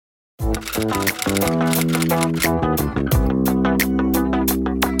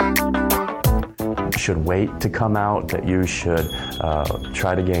Should wait to come out, that you should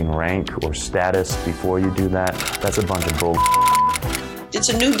try to gain rank or status before you do that. That's a bunch of bull. It's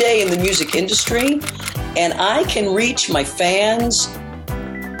a new day in the music industry, and I can reach my fans.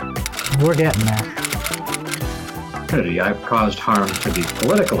 We're getting there. I've caused harm to the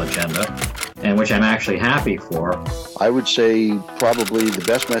political agenda, and which I'm actually happy for. I would say probably the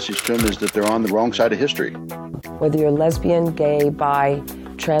best message to them is that they're on the wrong side of history. Whether you're lesbian, gay, bi,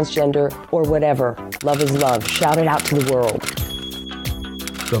 transgender, or whatever, love is love. Shout it out to the world.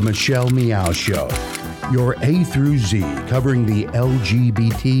 The Michelle Meow Show, your A through Z, covering the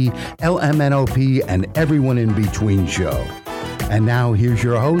LGBT, LMNOP, and everyone in between show. And now here's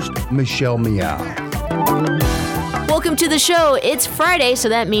your host, Michelle Meow. Welcome to the show. It's Friday, so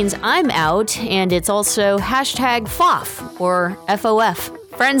that means I'm out, and it's also hashtag FOF, or FOF,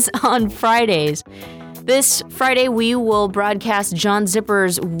 Friends on Fridays. This Friday, we will broadcast John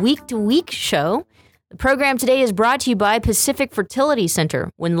Zipper's Week to Week show. The program today is brought to you by Pacific Fertility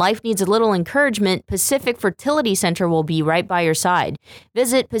Center. When life needs a little encouragement, Pacific Fertility Center will be right by your side.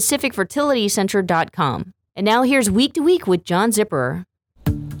 Visit pacificfertilitycenter.com. And now here's Week to Week with John Zipperer.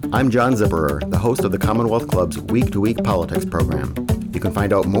 I'm John Zipperer, the host of the Commonwealth Club's Week to Week Politics program. You can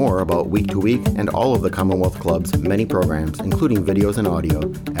find out more about Week to Week and all of the Commonwealth Club's many programs, including videos and audio,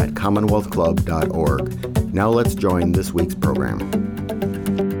 at commonwealthclub.org. Now let's join this week's program.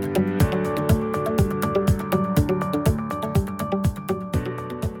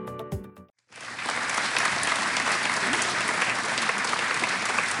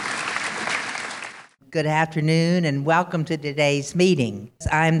 Good afternoon and welcome to today's meeting.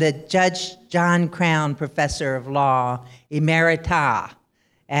 I'm the Judge John Crown Professor of Law, Emerita,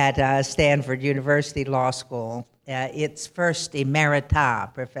 at Stanford University Law School. Its first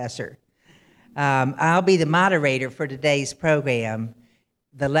Emerita professor. I'll be the moderator for today's program,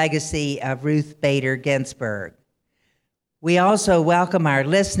 The Legacy of Ruth Bader Ginsburg. We also welcome our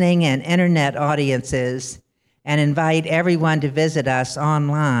listening and internet audiences and invite everyone to visit us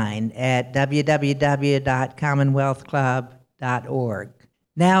online at www.commonwealthclub.org.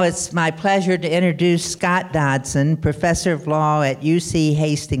 Now it's my pleasure to introduce Scott Dodson, Professor of Law at UC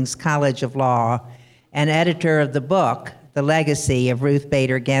Hastings College of Law and editor of the book, The Legacy of Ruth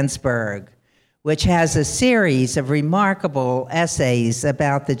Bader Ginsburg, which has a series of remarkable essays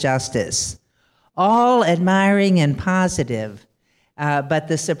about the justice, all admiring and positive. But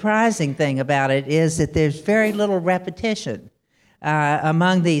the surprising thing about it is that there's very little repetition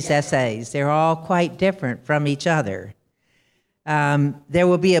among these essays. They're all quite different from each other. There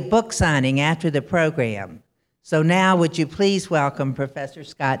will be a book signing after the program. So now would you please welcome Professor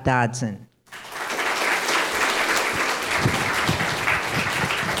Scott Dodson.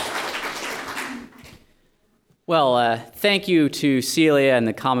 Well, thank you to Celia and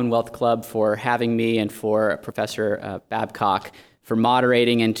the Commonwealth Club for having me, and for Professor Babcock for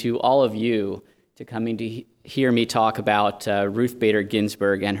moderating, and to all of you to coming to hear me talk about Ruth Bader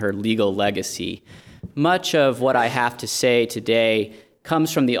Ginsburg and her legal legacy. Much of what I have to say today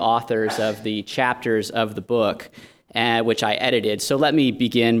comes from the authors of the chapters of the book, which I edited. So let me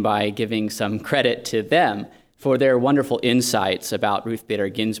begin by giving some credit to them for their wonderful insights about Ruth Bader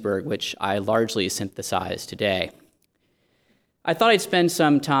Ginsburg, which I largely synthesized today. I thought I'd spend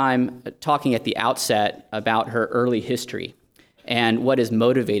some time talking at the outset about her early history and what has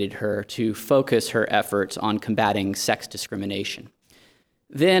motivated her to focus her efforts on combating sex discrimination.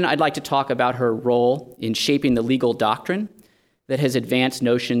 Then I'd like to talk about her role in shaping the legal doctrine that has advanced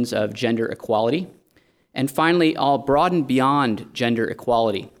notions of gender equality. And finally, I'll broaden beyond gender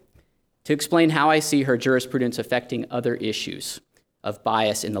equality to explain how I see her jurisprudence affecting other issues of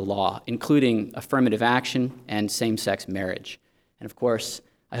bias in the law, including affirmative action and same-sex marriage. And of course,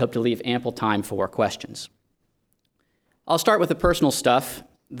 I hope to leave ample time for questions. I'll start with the personal stuff,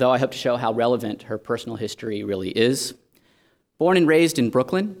 though I hope to show how relevant her personal history really is. Born and raised in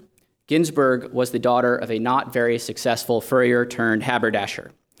Brooklyn, Ginsburg was the daughter of a not very successful furrier turned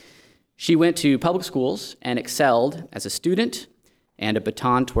haberdasher. She went to public schools and excelled as a student and a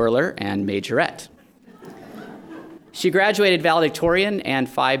baton twirler and majorette. She graduated valedictorian and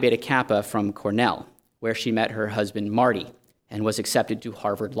Phi Beta Kappa from Cornell, where she met her husband Marty and was accepted to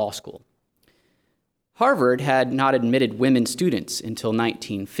Harvard Law School. Harvard had not admitted women students until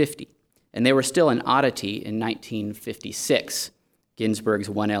 1950, and they were still an oddity in 1956, Ginsburg's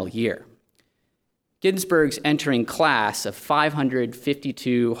 1L year. Ginsburg's entering class of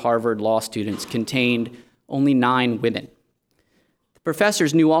 552 Harvard law students contained only 9 women. The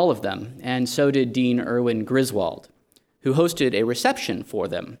professors knew all of them, and so did Dean Erwin Griswold, who hosted a reception for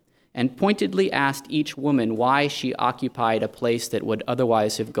them and pointedly asked each woman why she occupied a place that would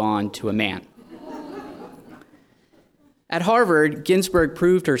otherwise have gone to a man. At Harvard, Ginsburg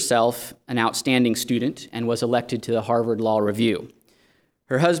proved herself an outstanding student and was elected to the Harvard Law Review.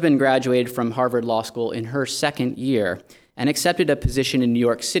 Her husband graduated from Harvard Law School in her second year and accepted a position in New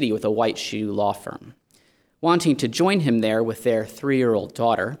York City with a white shoe law firm. Wanting to join him there with their 3-year-old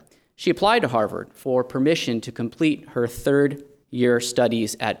daughter, she applied to Harvard for permission to complete her third-year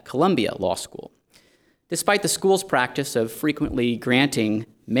studies at Columbia Law School. Despite the school's practice of frequently granting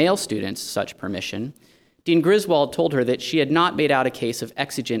male students such permission, Dean Griswold told her that she had not made out a case of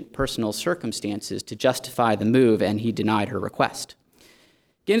exigent personal circumstances to justify the move, and he denied her request.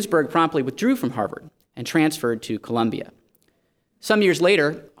 Ginsburg promptly withdrew from Harvard and transferred to Columbia. Some years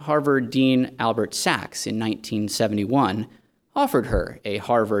later, Harvard Dean Albert Sachs in 1971 offered her a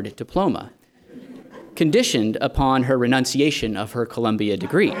Harvard diploma, conditioned upon her renunciation of her Columbia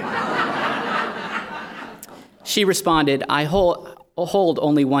degree. She responded, "I hold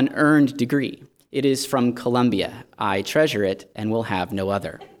only one earned degree. It is from Columbia. I treasure it and will have no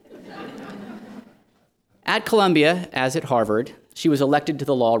other." At Columbia, as at Harvard, she was elected to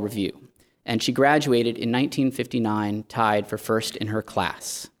the Law Review, and she graduated in 1959, tied for first in her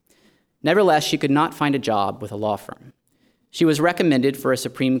class. Nevertheless, she could not find a job with a law firm. She was recommended for a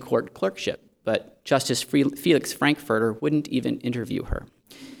Supreme Court clerkship, but Justice Felix Frankfurter wouldn't even interview her.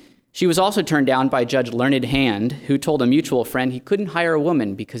 She was also turned down by Judge Learned Hand, who told a mutual friend he couldn't hire a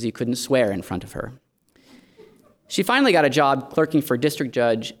woman because he couldn't swear in front of her. She finally got a job clerking for District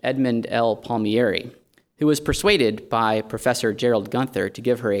Judge Edmund L. Palmieri, who was persuaded by Professor Gerald Gunther to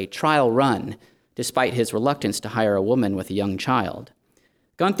give her a trial run, despite his reluctance to hire a woman with a young child.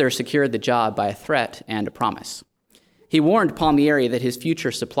 Gunther secured the job by a threat and a promise. He warned Palmieri that his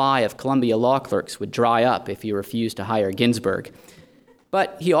future supply of Columbia law clerks would dry up if he refused to hire Ginsburg.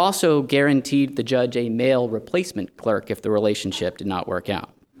 But he also guaranteed the judge a male replacement clerk if the relationship did not work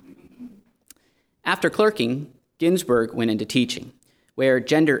out. After clerking, Ginsburg went into teaching, where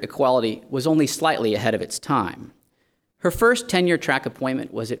gender equality was only slightly ahead of its time. Her first tenure-track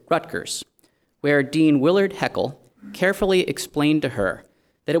appointment was at Rutgers, where Dean Willard Heckel carefully explained to her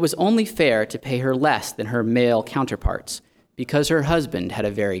that it was only fair to pay her less than her male counterparts because her husband had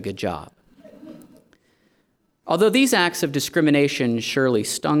a very good job. Although these acts of discrimination surely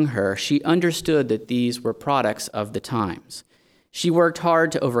stung her, she understood that these were products of the times. She worked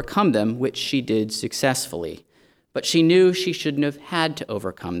hard to overcome them, which she did successfully, but she knew she shouldn't have had to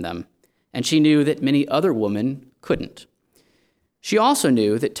overcome them, and she knew that many other women couldn't. She also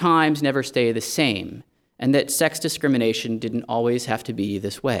knew that times never stay the same, and that sex discrimination didn't always have to be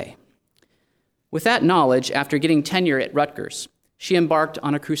this way. With that knowledge, after getting tenure at Rutgers, she embarked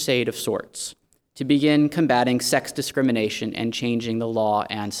on a crusade of sorts to begin combating sex discrimination and changing the law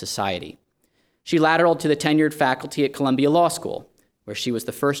and society. She lateraled to the tenured faculty at Columbia Law School, where she was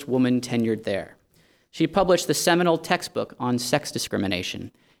the first woman tenured there. She published the seminal textbook on sex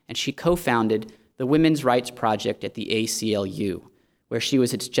discrimination, and she co-founded the Women's Rights Project at the ACLU, where she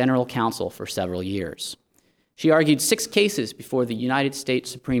was its general counsel for several years. She argued 6 cases before the United States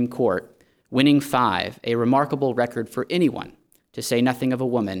Supreme Court, winning 5, a remarkable record for anyone, to say nothing of a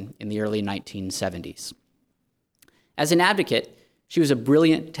woman in the early 1970s. As an advocate, she was a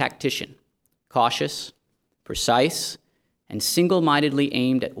brilliant tactician, cautious, precise, and single-mindedly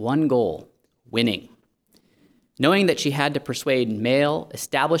aimed at one goal, winning. Knowing that she had to persuade male,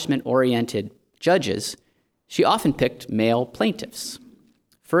 establishment-oriented judges, she often picked male plaintiffs.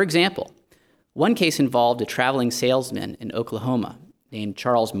 For example, one case involved a traveling salesman in Oklahoma named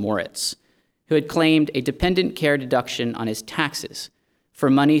Charles Moritz, who had claimed a dependent care deduction on his taxes for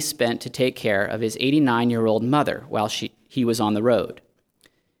money spent to take care of his 89-year-old mother while he was on the road.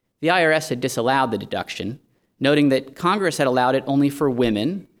 The IRS had disallowed the deduction, noting that Congress had allowed it only for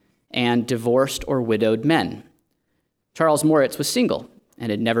women and divorced or widowed men. Charles Moritz was single and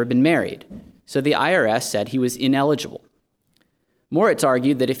had never been married, so the IRS said he was ineligible. Moritz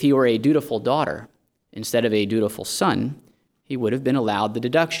argued that if he were a dutiful daughter instead of a dutiful son, he would have been allowed the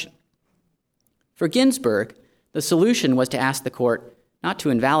deduction. For Ginsburg, the solution was to ask the court not to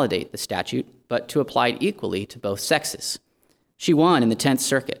invalidate the statute, but to apply it equally to both sexes. She won in the 10th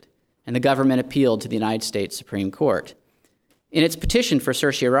Circuit, and the government appealed to the United States Supreme Court. In its petition for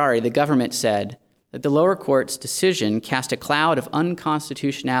certiorari, the government said that the lower court's decision cast a cloud of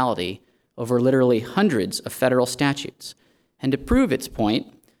unconstitutionality over literally hundreds of federal statutes. And to prove its point,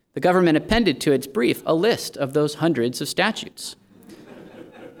 the government appended to its brief a list of those hundreds of statutes.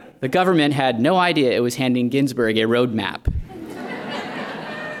 The government had no idea it was handing Ginsburg a roadmap.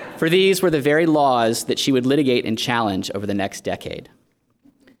 For these were the very laws that she would litigate and challenge over the next decade.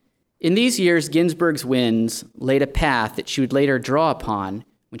 In these years, Ginsburg's wins laid a path that she would later draw upon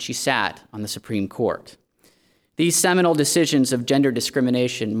when she sat on the Supreme Court. These seminal decisions of gender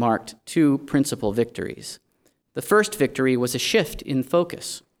discrimination marked two principal victories. The first victory was a shift in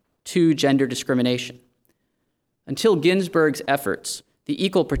focus to gender discrimination. Until Ginsburg's efforts, the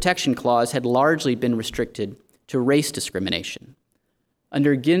Equal Protection Clause had largely been restricted to race discrimination.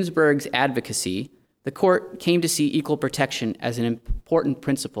 Under Ginsburg's advocacy, the court came to see equal protection as an important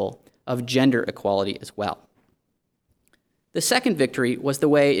principle of gender equality as well. The second victory was the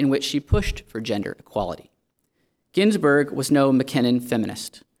way in which she pushed for gender equality. Ginsburg was no McKinnon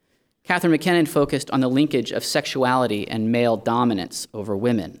feminist. Catherine McKinnon focused on the linkage of sexuality and male dominance over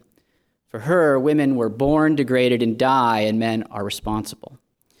women. For her, women were born, degraded, and die, and men are responsible.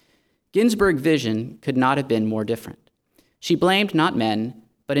 Ginsburg's vision could not have been more different. She blamed not men,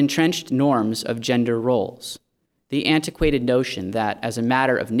 but entrenched norms of gender roles. The antiquated notion that, as a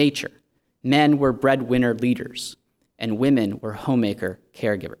matter of nature, men were breadwinner leaders and women were homemaker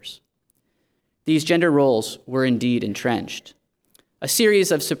caregivers. These gender roles were indeed entrenched. A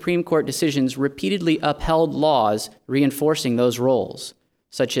series of Supreme Court decisions repeatedly upheld laws reinforcing those roles,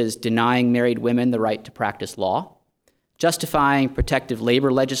 such as denying married women the right to practice law, justifying protective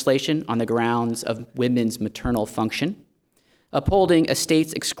labor legislation on the grounds of women's maternal function, upholding a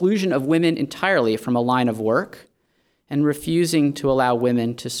state's exclusion of women entirely from a line of work, and refusing to allow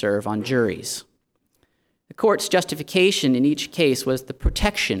women to serve on juries. The court's justification in each case was the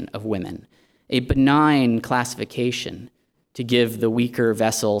protection of women, a benign classification to give the weaker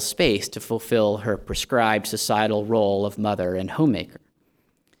vessel space to fulfill her prescribed societal role of mother and homemaker.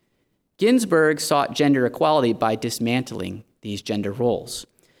 Ginsburg sought gender equality by dismantling these gender roles.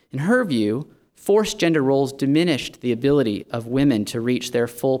 In her view, forced gender roles diminished the ability of women to reach their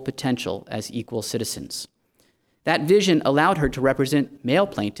full potential as equal citizens. That vision allowed her to represent male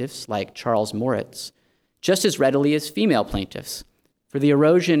plaintiffs, like Charles Moritz, just as readily as female plaintiffs, for the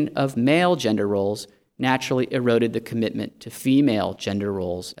erosion of male gender roles naturally eroded the commitment to female gender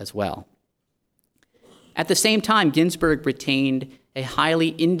roles as well. At the same time, Ginsburg retained a highly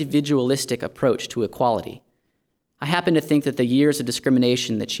individualistic approach to equality. I happen to think that the years of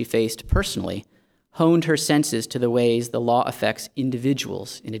discrimination that she faced personally honed her senses to the ways the law affects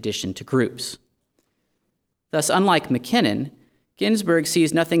individuals in addition to groups. Thus, unlike McKinnon, Ginsburg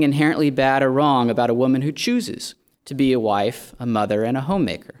sees nothing inherently bad or wrong about a woman who chooses to be a wife, a mother, and a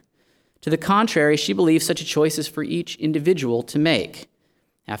homemaker. To the contrary, she believes such a choice is for each individual to make.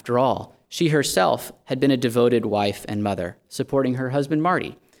 After all, she herself had been a devoted wife and mother, supporting her husband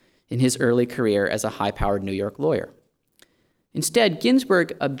Marty in his early career as a high-powered New York lawyer. Instead,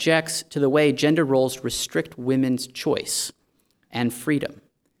 Ginsburg objects to the way gender roles restrict women's choice and freedom.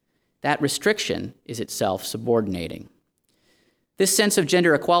 That restriction is itself subordinating. This sense of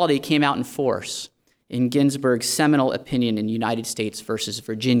gender equality came out in force in Ginsburg's seminal opinion in United States versus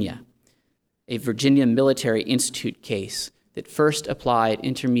Virginia, a Virginia Military Institute case that first applied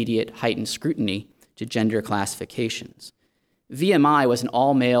intermediate heightened scrutiny to gender classifications. VMI was an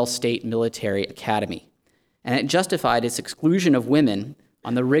all-male state military academy, and it justified its exclusion of women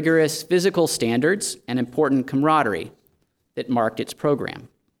on the rigorous physical standards and important camaraderie that marked its program.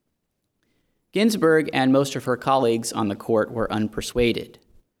 Ginsburg and most of her colleagues on the court were unpersuaded.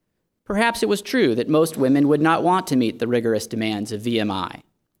 Perhaps it was true that most women would not want to meet the rigorous demands of VMI,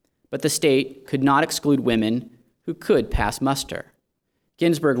 but the state could not exclude women who could pass muster.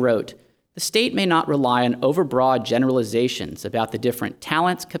 Ginsburg wrote, "The state may not rely on overbroad generalizations about the different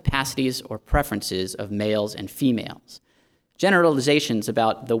talents, capacities, or preferences of males and females. Generalizations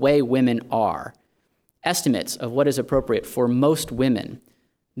about the way women are, estimates of what is appropriate for most women,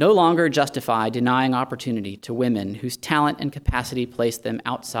 no longer justify denying opportunity to women whose talent and capacity place them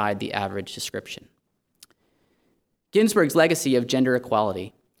outside the average description." Ginsburg's legacy of gender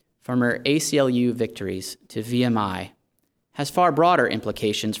equality, from her ACLU victories to VMI, has far broader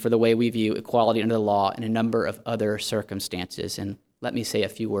implications for the way we view equality under the law in a number of other circumstances, and let me say a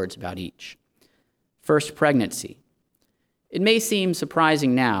few words about each. First, pregnancy. It may seem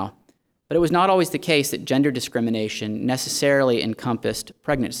surprising now, but it was not always the case that gender discrimination necessarily encompassed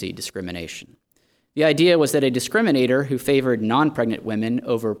pregnancy discrimination. The idea was that a discriminator who favored non-pregnant women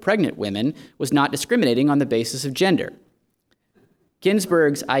over pregnant women was not discriminating on the basis of gender.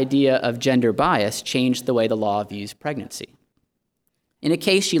 Ginsburg's idea of gender bias changed the way the law views pregnancy. In a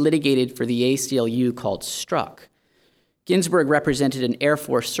case she litigated for the ACLU called Struck, Ginsburg represented an Air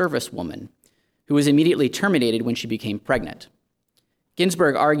Force servicewoman who was immediately terminated when she became pregnant.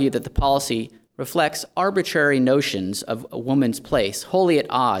 Ginsburg argued that the policy reflects arbitrary notions of a woman's place, wholly at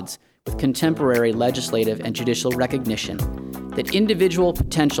odds with contemporary legislative and judicial recognition that individual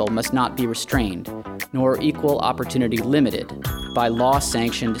potential must not be restrained, nor equal opportunity limited by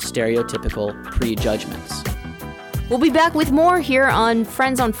law-sanctioned stereotypical prejudgments. We'll be back with more here on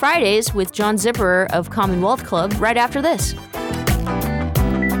Friends on Fridays with John Zipperer of Commonwealth Club right after this.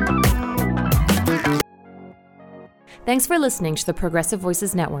 Thanks for listening to the Progressive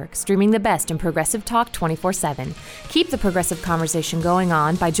Voices Network, streaming the best in progressive talk 24/7. Keep the progressive conversation going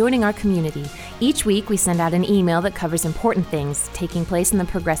on by joining our community. Each week, we send out an email that covers important things taking place in the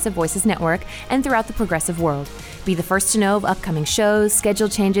Progressive Voices Network and throughout the progressive world. Be the first to know of upcoming shows, schedule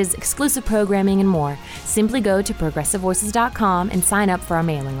changes, exclusive programming, and more. Simply go to progressivevoices.com and sign up for our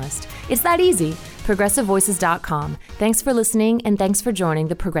mailing list. It's that easy. progressivevoices.com. Thanks for listening, and thanks for joining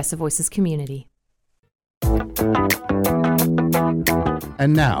the Progressive Voices community.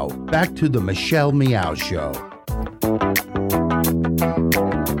 And now, back to the Michelle Meow Show.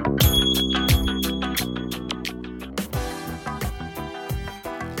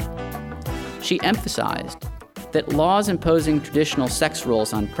 She emphasized that laws imposing traditional sex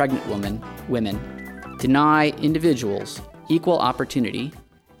roles on pregnant women deny individuals equal opportunity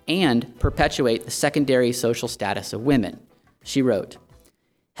and perpetuate the secondary social status of women. She wrote,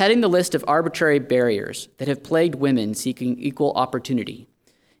 "Heading the list of arbitrary barriers that have plagued women seeking equal opportunity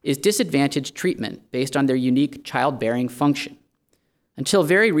is disadvantaged treatment based on their unique childbearing function. Until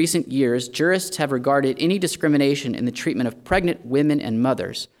very recent years, jurists have regarded any discrimination in the treatment of pregnant women and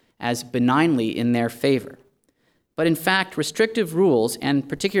mothers as benignly in their favor. But in fact, restrictive rules, and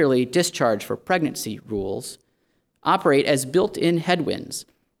particularly discharge for pregnancy rules, operate as built-in headwinds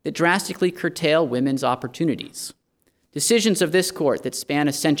that drastically curtail women's opportunities. Decisions of this court that span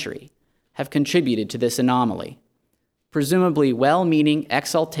a century have contributed to this anomaly. Presumably well-meaning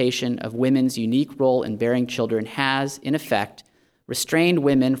exaltation of women's unique role in bearing children has, in effect, restrained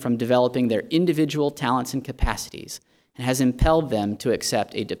women from developing their individual talents and capacities, and has impelled them to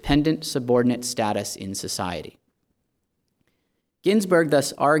accept a dependent, subordinate status in society." Ginsburg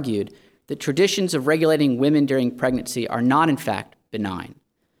thus argued that traditions of regulating women during pregnancy are not, in fact, benign,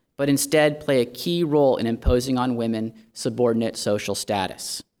 but instead play a key role in imposing on women subordinate social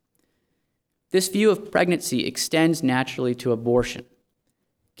status. This view of pregnancy extends naturally to abortion.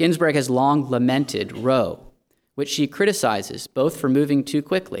 Ginsburg has long lamented Roe, which she criticizes both for moving too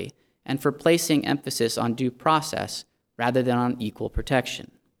quickly and for placing emphasis on due process rather than on equal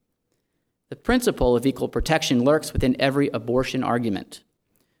protection. The principle of equal protection lurks within every abortion argument.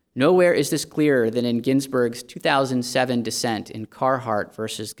 Nowhere is this clearer than in Ginsburg's 2007 dissent in Carhart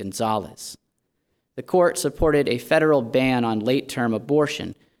versus Gonzalez. The court supported a federal ban on late-term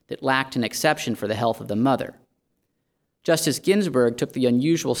abortion that lacked an exception for the health of the mother. Justice Ginsburg took the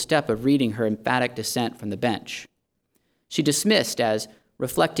unusual step of reading her emphatic dissent from the bench. She dismissed as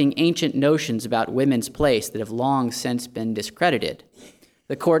reflecting ancient notions about women's place that have long since been discredited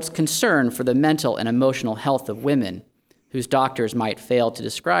the court's concern for the mental and emotional health of women whose doctors might fail to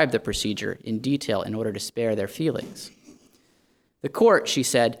describe the procedure in detail in order to spare their feelings. The court, she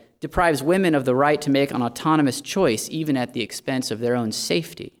said, deprives women of the right to make an autonomous choice even at the expense of their own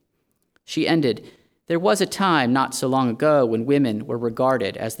safety. She ended, "There was a time not so long ago when women were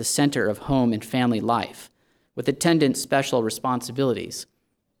regarded as the center of home and family life, with attendant special responsibilities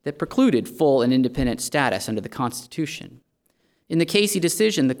that precluded full and independent status under the Constitution. In the Casey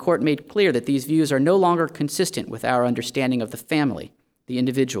decision, the court made clear that these views are no longer consistent with our understanding of the family, the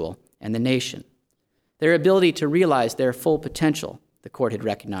individual, and the nation. Their ability to realize their full potential, the court had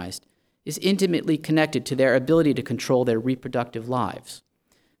recognized, is intimately connected to their ability to control their reproductive lives.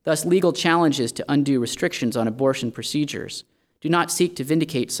 Thus, legal challenges to undue restrictions on abortion procedures do not seek to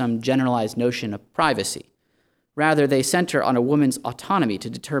vindicate some generalized notion of privacy. Rather, they center on a woman's autonomy to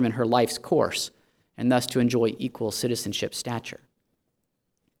determine her life's course, and thus to enjoy equal citizenship stature."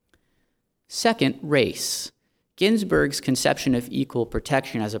 Second, race. Ginsburg's conception of equal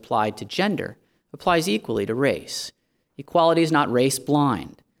protection as applied to gender applies equally to race. Equality is not race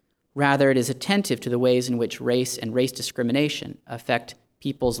blind. Rather, it is attentive to the ways in which race and race discrimination affect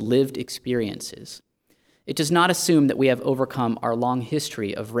people's lived experiences. It does not assume that we have overcome our long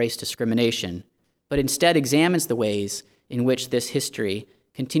history of race discrimination, but instead examines the ways in which this history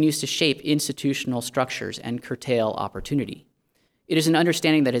continues to shape institutional structures and curtail opportunity. It is an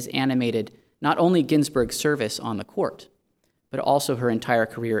understanding that has animated not only Ginsburg's service on the court, but also her entire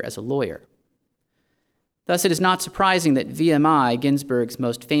career as a lawyer. Thus, it is not surprising that VMI, Ginsburg's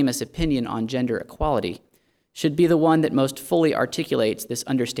most famous opinion on gender equality, should be the one that most fully articulates this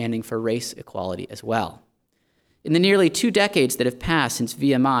understanding for race equality as well. In the nearly 2 decades that have passed since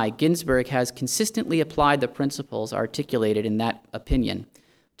VMI, Ginsburg has consistently applied the principles articulated in that opinion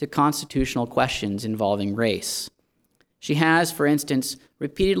to constitutional questions involving race. She has, for instance,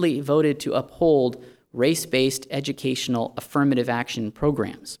 repeatedly voted to uphold race-based educational affirmative action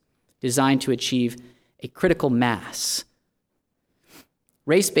programs designed to achieve a critical mass.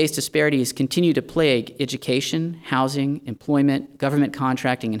 Race-based disparities continue to plague education, housing, employment, government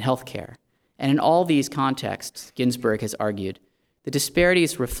contracting, and healthcare. And in all these contexts, Ginsburg has argued, the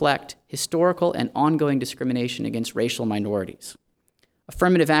disparities reflect historical and ongoing discrimination against racial minorities.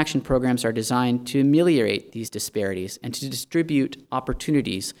 Affirmative action programs are designed to ameliorate these disparities and to distribute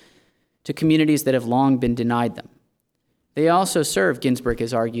opportunities to communities that have long been denied them. They also serve, Ginsburg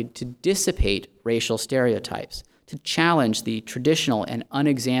has argued, to dissipate racial stereotypes, to challenge the traditional and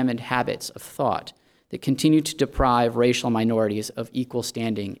unexamined habits of thought that continue to deprive racial minorities of equal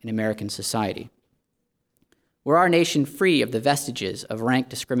standing in American society. Were our nation free of the vestiges of rank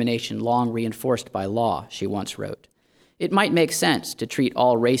discrimination long reinforced by law, she once wrote, it might make sense to treat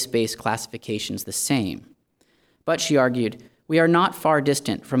all race-based classifications the same. But, she argued, we are not far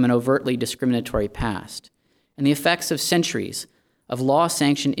distant from an overtly discriminatory past, and the effects of centuries of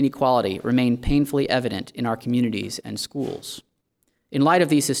law-sanctioned inequality remain painfully evident in our communities and schools. In light of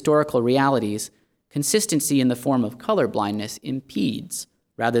these historical realities, consistency in the form of colorblindness impedes,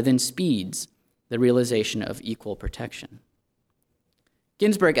 rather than speeds, the realization of equal protection.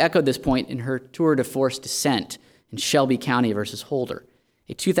 Ginsburg echoed this point in her tour de force dissent in Shelby County versus Holder,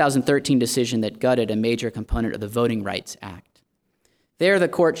 a 2013 decision that gutted a major component of the Voting Rights Act. There, the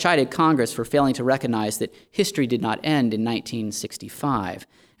court chided Congress for failing to recognize that history did not end in 1965,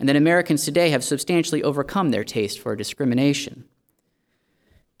 and that Americans today have substantially overcome their taste for discrimination.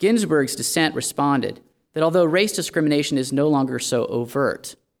 Ginsburg's dissent responded that although race discrimination is no longer so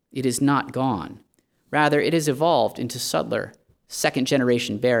overt, it is not gone. Rather, it has evolved into subtler,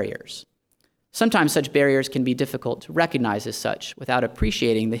 second-generation barriers. Sometimes such barriers can be difficult to recognize as such without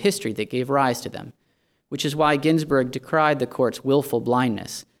appreciating the history that gave rise to them, which is why Ginsburg decried the court's willful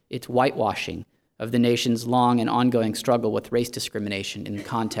blindness, its whitewashing of the nation's long and ongoing struggle with race discrimination in the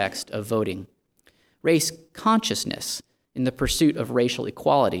context of voting. Race consciousness in the pursuit of racial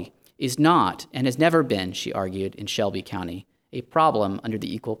equality is not, and has never been, she argued in Shelby County, a problem under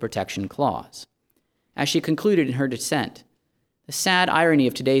the Equal Protection Clause. As she concluded in her dissent, the sad irony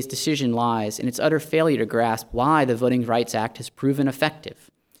of today's decision lies in its utter failure to grasp why the Voting Rights Act has proven effective,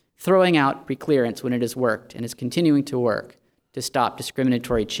 throwing out preclearance when it has worked and is continuing to work to stop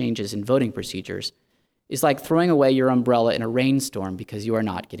discriminatory changes in voting procedures is like throwing away your umbrella in a rainstorm because you are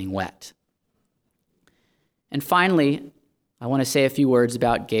not getting wet. And finally, I want to say a few words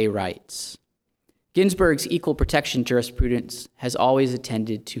about gay rights. Ginsburg's equal protection jurisprudence has always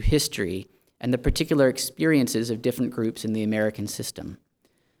attended to history and the particular experiences of different groups in the American system.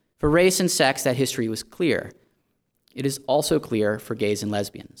 For race and sex, that history was clear. It is also clear for gays and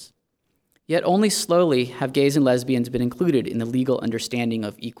lesbians. Yet only slowly have gays and lesbians been included in the legal understanding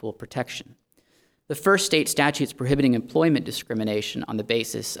of equal protection. The first state statutes prohibiting employment discrimination on the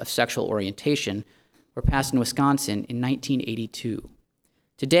basis of sexual orientation were passed in Wisconsin in 1982.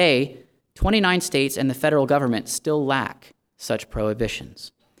 Today, 29 states and the federal government still lack such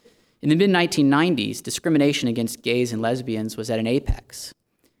prohibitions. In the mid-1990s, discrimination against gays and lesbians was at an apex.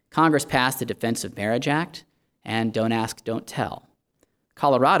 Congress passed the Defense of Marriage Act and Don't Ask, Don't Tell.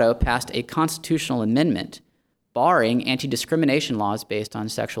 Colorado passed a constitutional amendment barring anti-discrimination laws based on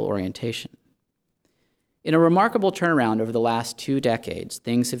sexual orientation. In a remarkable turnaround over the last 2 decades,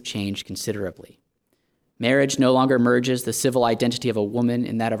 things have changed considerably. Marriage no longer merges the civil identity of a woman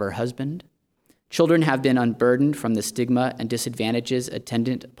in that of her husband. Children have been unburdened from the stigma and disadvantages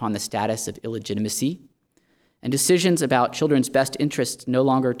attendant upon the status of illegitimacy, and decisions about children's best interests no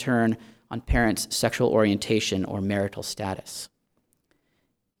longer turn on parents' sexual orientation or marital status.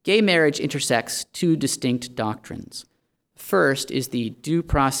 Gay marriage intersects 2 distinct doctrines. First is the due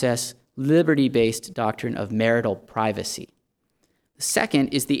process, liberty-based doctrine of marital privacy. The second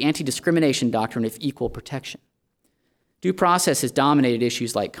is the anti-discrimination doctrine of equal protection. Due process has dominated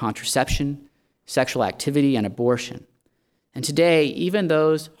issues like contraception, sexual activity, and abortion. And today, even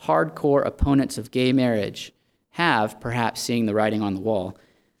those hardcore opponents of gay marriage have, perhaps seeing the writing on the wall,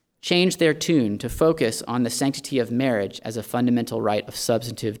 changed their tune to focus on the sanctity of marriage as a fundamental right of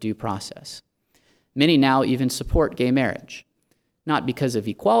substantive due process. Many now even support gay marriage, not because of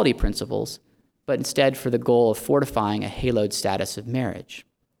equality principles, but instead for the goal of fortifying a haloed status of marriage.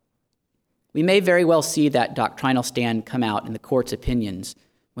 We may very well see that doctrinal stand come out in the court's opinions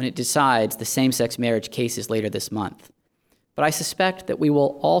when it decides the same-sex marriage cases later this month. But I suspect that we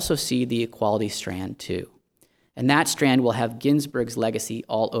will also see the equality strand too. And that strand will have Ginsburg's legacy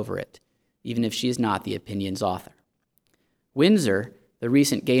all over it, even if she is not the opinion's author. Windsor, the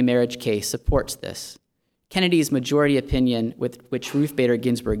recent gay marriage case, supports this. Kennedy's majority opinion, with which Ruth Bader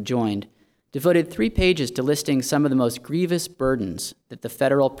Ginsburg joined, devoted 3 pages to listing some of the most grievous burdens that the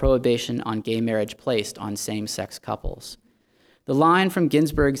federal prohibition on gay marriage placed on same-sex couples. The line from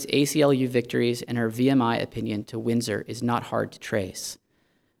Ginsburg's ACLU victories and her VMI opinion to Windsor is not hard to trace.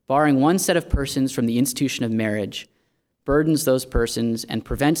 Barring one set of persons from the institution of marriage burdens those persons and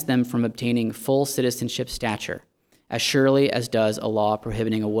prevents them from obtaining full citizenship stature, as surely as does a law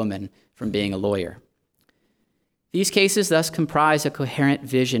prohibiting a woman from being a lawyer. These cases thus comprise a coherent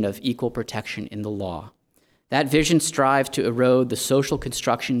vision of equal protection in the law. That vision strives to erode the social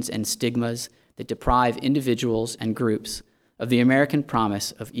constructions and stigmas that deprive individuals and groups of the American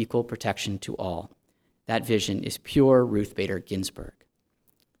promise of equal protection to all. That vision is pure Ruth Bader Ginsburg.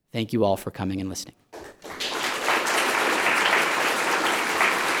 Thank you all for coming and listening.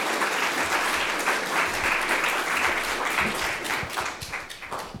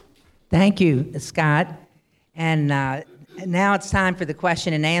 Thank you, Scott. And now it's time for the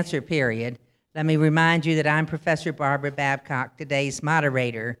question and answer period. Let me remind you that I'm Professor Barbara Babcock, today's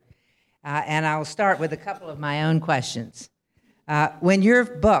moderator, and I'll start with a couple of my own questions. When your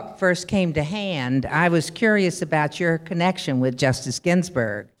book first came to hand, I was curious about your connection with Justice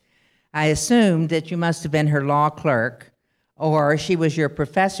Ginsburg. I assumed that you must have been her law clerk or she was your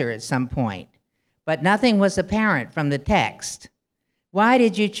professor at some point, but nothing was apparent from the text. Why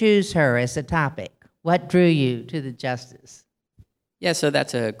did you choose her as a topic? What drew you to the justice? Yeah, so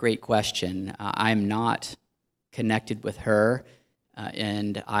that's a great question. I'm not connected with her,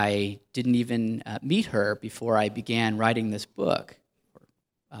 and I didn't even meet her before I began writing this book,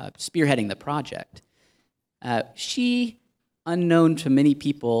 spearheading the project. She, unknown to many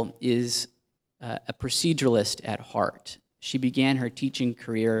people, is a proceduralist at heart. She began her teaching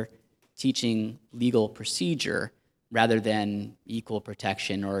career teaching legal procedure rather than equal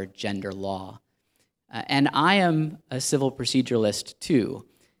protection or gender law. And I am a civil proceduralist too.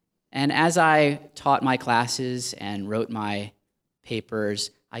 And as I taught my classes and wrote my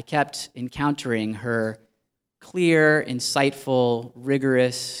papers, I kept encountering her clear, insightful,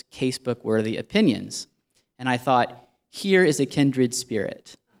 rigorous, casebook-worthy opinions. And I thought, here is a kindred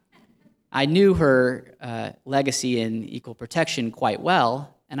spirit. I knew her legacy in equal protection quite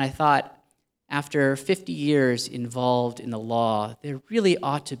well, and I thought, after 50 years involved in the law, there really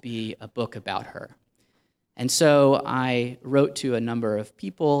ought to be a book about her. And so I wrote to a number of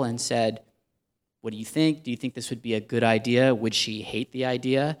people and said, what do you think? Do you think this would be a good idea? Would she hate the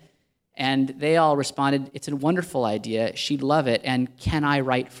idea? And they all responded, it's a wonderful idea, she'd love it, and can I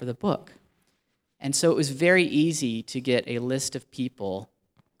write for the book? And so it was very easy to get a list of people,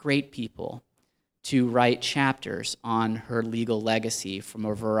 great people, to write chapters on her legal legacy from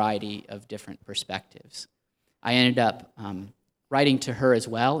a variety of different perspectives. I ended up writing to her as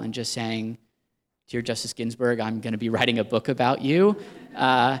well and just saying, Dear Justice Ginsburg, I'm going to be writing a book about you.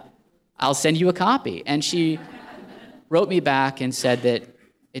 I'll send you a copy. And she wrote me back and said that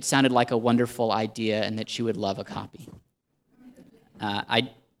it sounded like a wonderful idea and that she would love a copy. I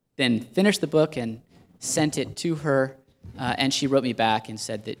then finished the book and sent it to her, and she wrote me back and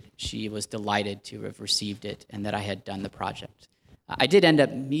said that she was delighted to have received it and that I had done the project. I did end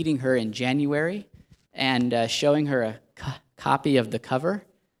up meeting her in January and showing her a copy of the cover.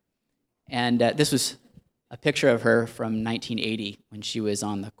 And this was a picture of her from 1980 when she was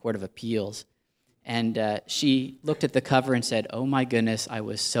on the Court of Appeals. And she looked at the cover and said, oh my goodness, I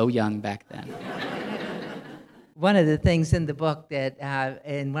was so young back then. One of the things in the book that,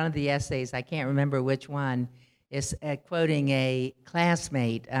 in one of the essays, I can't remember which one, is quoting a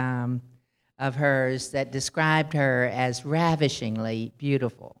classmate of hers that described her as ravishingly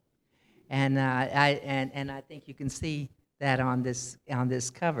beautiful. And I think you can see that on this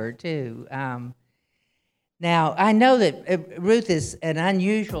cover too. Now, I know that Ruth is an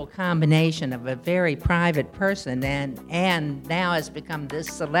unusual combination of a very private person and now has become this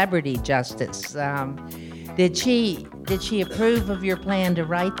celebrity justice. Did she approve of your plan to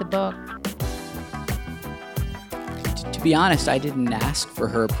write the book? To be honest, I didn't ask for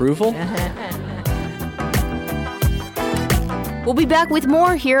her approval. We'll be back with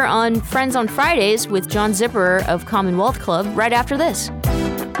more here on Friends on Fridays with John Zipperer of Commonwealth Club right after this.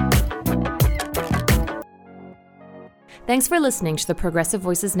 Thanks for listening to the Progressive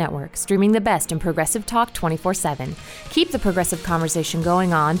Voices Network, streaming the best in progressive talk 24/7. Keep the progressive conversation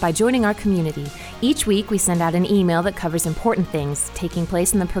going on by joining our community. Each week, we send out an email that covers important things taking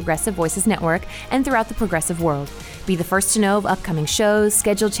place in the Progressive Voices Network and throughout the progressive world. Be the first to know of upcoming shows,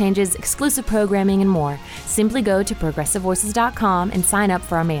 schedule changes, exclusive programming, and more. Simply go to progressivevoices.com and sign up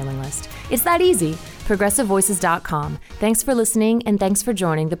for our mailing list. It's that easy. progressivevoices.com. Thanks for listening, and thanks for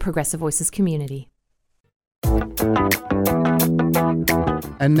joining the Progressive Voices community.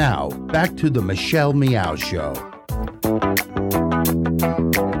 And now, back to the Michelle Meow Show.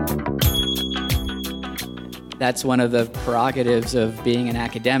 That's one of the prerogatives of being an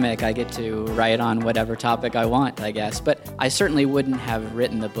academic. I get to write on whatever topic I want, I guess. But I certainly wouldn't have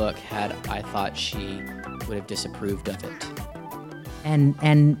written the book had I thought she would have disapproved of it.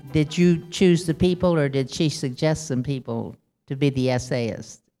 And did you choose the people, or did she suggest some people to be the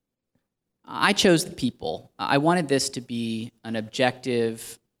essayist? I chose the people. I wanted this to be an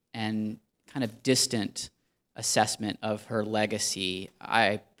objective and kind of distant assessment of her legacy.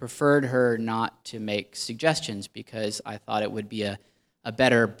 I preferred her not to make suggestions because I thought it would be a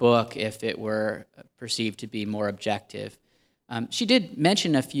better book if it were perceived to be more objective. She did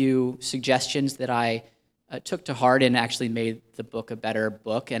mention a few suggestions that I took to heart and actually made the book a better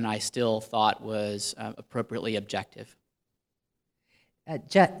book, and I still thought was appropriately objective.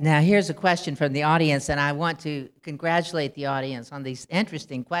 Now, here's a question from the audience, and I want to congratulate the audience on these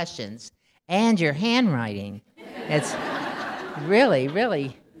interesting questions and your handwriting. It's really,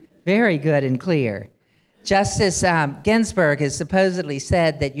 really very good and clear. Justice Ginsburg has supposedly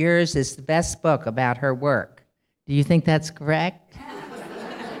said that yours is the best book about her work. Do you think that's correct?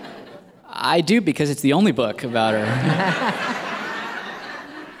 I do, because it's the only book about her.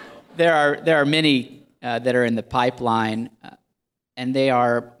 There are many that are in the pipeline, and they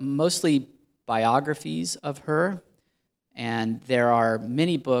are mostly biographies of her, and there are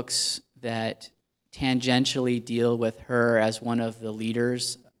many books that tangentially deal with her as one of the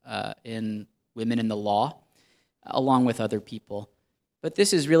leaders in women in the law, along with other people. But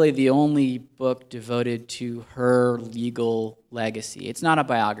this is really the only book devoted to her legal legacy. It's not a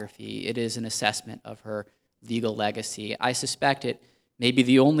biography. It is an assessment of her legal legacy. I suspect it may be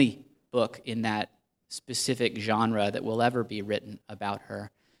the only book in that specific genre that will ever be written about her.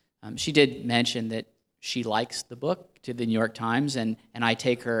 She did mention that she likes the book to the New York Times, and I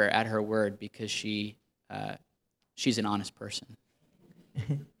take her at her word because she's an honest person.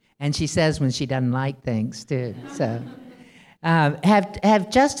 And she says when she doesn't like things, too. So, have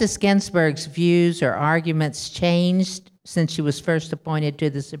Justice Ginsburg's views or arguments changed since she was first appointed to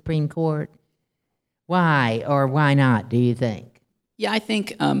the Supreme Court? Why or why not, do you think? Yeah, I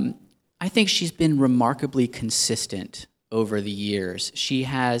think she's been remarkably consistent over the years. She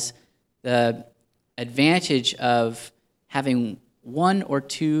has the advantage of having one or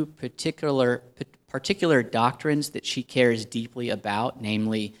two particular doctrines that she cares deeply about,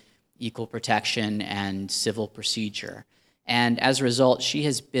 namely equal protection and civil procedure. And as a result, she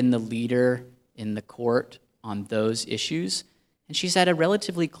has been the leader in the court on those issues, and she's had a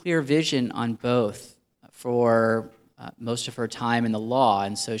relatively clear vision on both for most of her time in the law,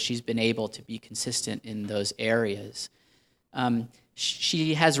 and so she's been able to be consistent in those areas.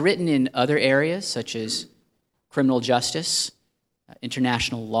 She has written in other areas such as criminal justice,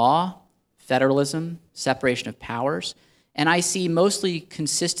 international law, federalism, separation of powers, and I see mostly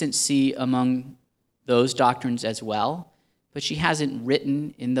consistency among those doctrines as well, but she hasn't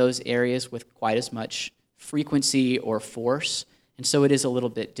written in those areas with quite as much frequency or force, and so it is a little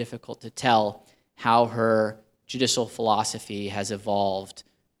bit difficult to tell how her judicial philosophy has evolved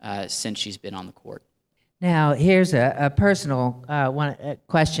since she's been on the court. Now, here's a personal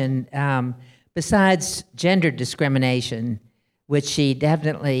question. Besides gender discrimination, which she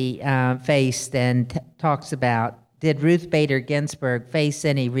definitely faced and talks about, did Ruth Bader Ginsburg face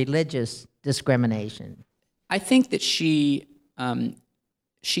any religious discrimination? I think that she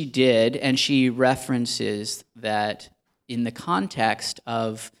did, and she references that in the context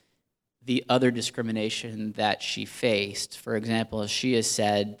of the other discrimination that she faced. For example, she has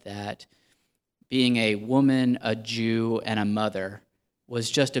said that being a woman, a Jew, and a mother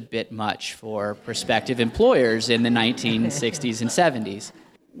was just a bit much for prospective employers in the 1960s and 70s.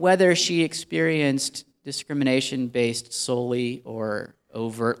 Whether she experienced discrimination based solely or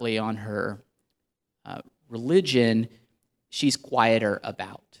overtly on her religion, she's quieter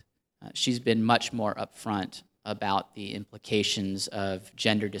about. She's been much more upfront about the implications of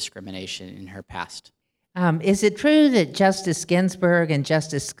gender discrimination in her past. Is it true that Justice Ginsburg and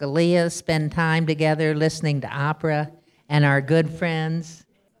Justice Scalia spend time together listening to opera and are good friends?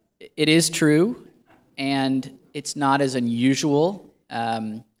 It is true, and it's not as unusual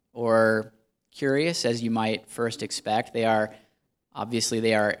or curious as you might first expect. They are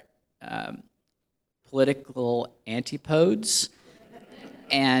political antipodes,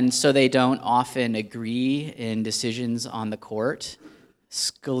 and so they don't often agree in decisions on the court.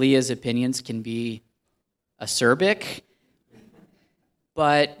 Scalia's opinions can be acerbic,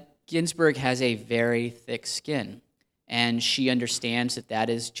 but Ginsburg has a very thick skin, and she understands that that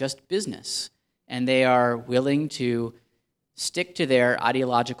is just business. and they are willing to stick to their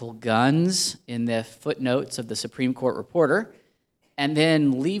ideological guns in the footnotes of the Supreme Court reporter, and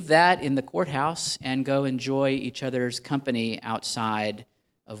then leave that in the courthouse and go enjoy each other's company outside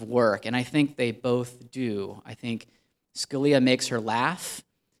of work. And I think they both do. I think Scalia makes her laugh,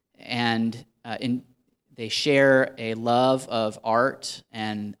 and they share a love of art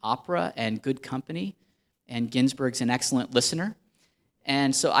and opera and good company, and Ginsburg's an excellent listener.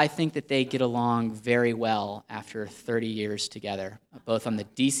 And so I think that they get along very well after 30 years together, both on the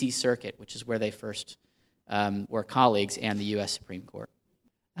D.C. Circuit, which is where they first were colleagues, and the U.S. Supreme Court.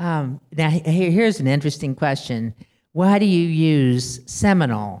 Now, here's an interesting question. Why do you use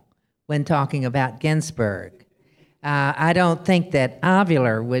seminal when talking about Ginsburg? I don't think that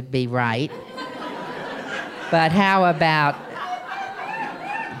ovular would be right, but how about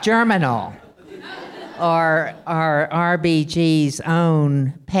germinal or RBG's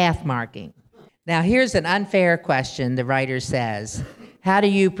own path marking? Now, here's an unfair question, the writer says. How do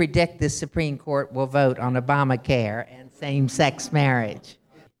you predict the Supreme Court will vote on Obamacare and same-sex marriage?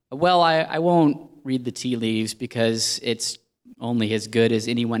 Well, I won't read the tea leaves because it's only as good as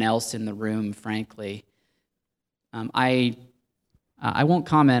anyone else in the room, frankly. I won't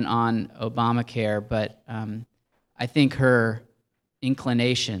comment on Obamacare, but I think her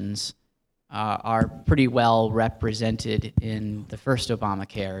inclinations are pretty well represented in the first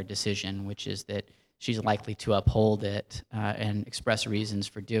Obamacare decision, which is that she's likely to uphold it and express reasons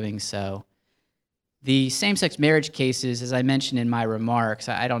for doing so. The same-sex marriage cases, as I mentioned in my remarks,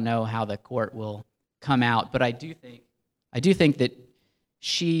 I don't know how the court will come out, but I do think that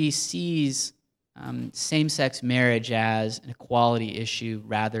she sees same-sex marriage as an equality issue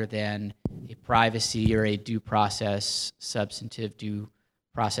rather than a privacy or a substantive due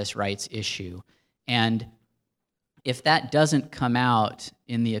process rights issue. And if that doesn't come out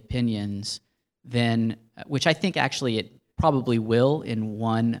in the opinions, then, which I think actually it probably will in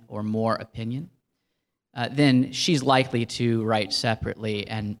one or more opinion, then she's likely to write separately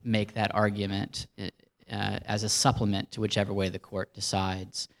and make that argument as a supplement to whichever way the court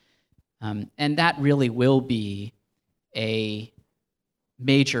decides. And that really will be a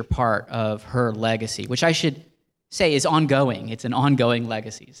major part of her legacy, which I should say is ongoing. It's an ongoing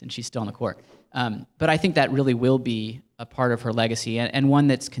legacy since she's still in the court. But I think that really will be a part of her legacy, and one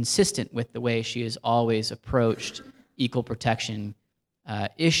that's consistent with the way she has always approached equal protection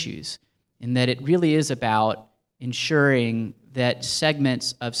issues, in that it really is about ensuring that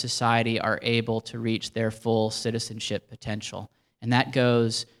segments of society are able to reach their full citizenship potential. And that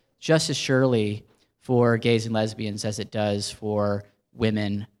goes just as surely for gays and lesbians as it does for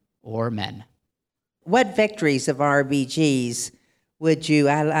women or men. What victories of RBG's would you,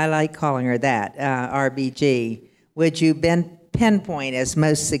 I like calling her that, RBG, would you pinpoint as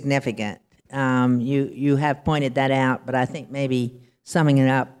most significant? You have pointed that out, but I think maybe summing it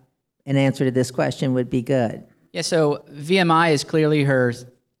up in answer to this question would be good. Yeah, so VMI is clearly her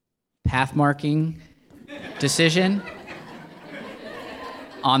path-marking decision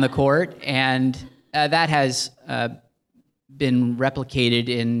on the court, and that has been replicated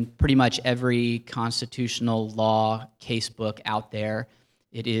in pretty much every constitutional law casebook out there.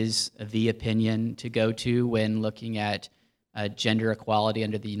 It is the opinion to go to when looking at gender equality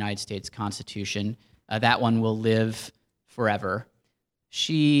under the United States Constitution. That one will live forever.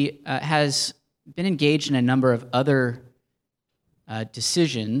 She has been engaged in a number of other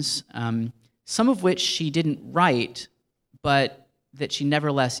decisions, some of which she didn't write, but that she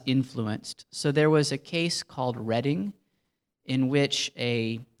nevertheless influenced. So there was a case called Redding, in which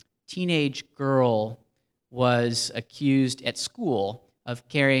a teenage girl was accused at school of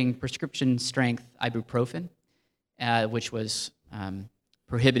carrying prescription-strength ibuprofen, which was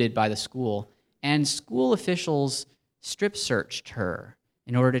prohibited by the school. And school officials strip-searched her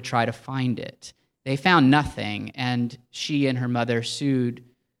in order to try to find it. They found nothing, and she and her mother sued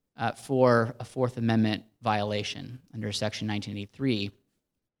for a Fourth Amendment violation under Section 1983,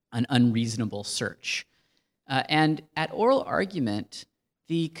 an unreasonable search. And at oral argument,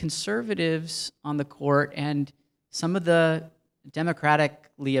 the conservatives on the court and some of the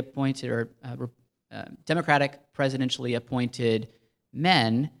democratically appointed or Democratic presidentially appointed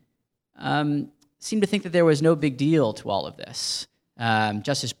men seemed to think that there was no big deal to all of this.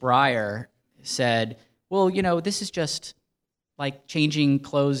 Justice Breyer said, well, you know, this is just like changing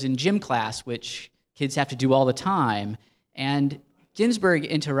clothes in gym class, which kids have to do all the time. And Ginsburg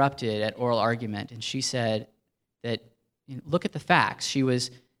interrupted at oral argument, and she said that, you know, look at the facts. She was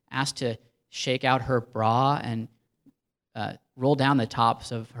asked to shake out her bra and roll down the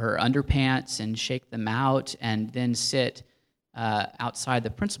tops of her underpants and shake them out, and then sit outside the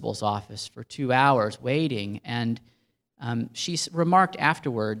principal's office for 2 hours waiting, and she remarked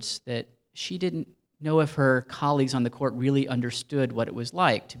afterwards that she didn't know if her colleagues on the court really understood what it was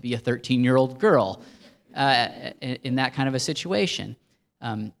like to be a 13-year-old girl in that kind of a situation.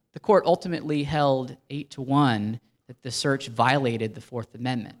 The court ultimately held 8-1 that the search violated the Fourth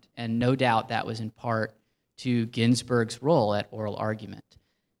Amendment, and no doubt that was in part to Ginsburg's role at oral argument.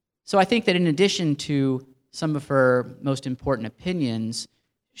 So I think that in addition to some of her most important opinions,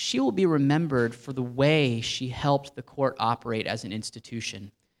 she will be remembered for the way she helped the court operate as an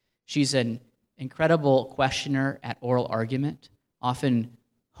institution. She's an incredible questioner at oral argument, often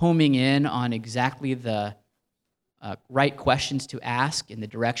homing in on exactly the right questions to ask in the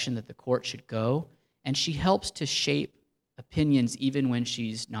direction that the court should go, and she helps to shape opinions even when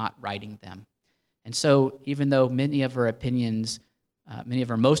she's not writing them. And so even though many of her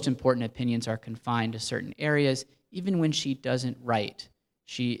most important opinions are confined to certain areas, even when she doesn't write,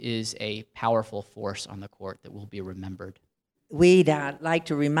 she is a powerful force on the court that will be remembered. We'd like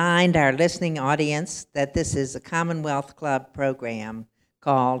to remind our listening audience that this is a Commonwealth Club program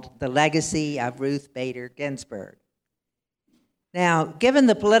called The Legacy of Ruth Bader Ginsburg. Now, given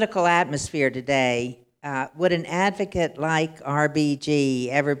the political atmosphere today, would an advocate like RBG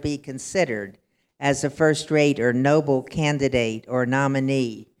ever be considered as a first-rate or noble candidate or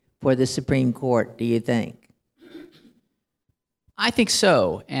nominee for the Supreme Court, do you think? I think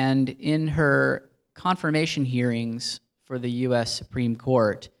so. And in her confirmation hearings for the U.S. Supreme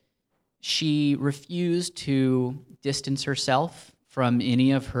Court, she refused to distance herself from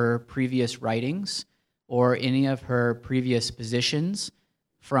any of her previous writings or any of her previous positions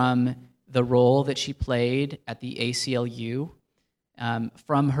from the role that she played at the ACLU,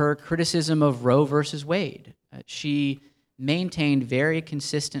 from her criticism of Roe versus Wade. She maintained very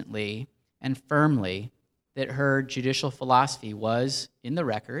consistently and firmly that her judicial philosophy was in the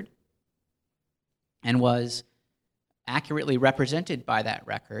record and was accurately represented by that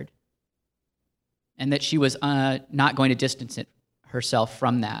record, and that she was not going to distance herself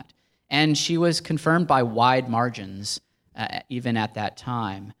from that. And she was confirmed by wide margins even at that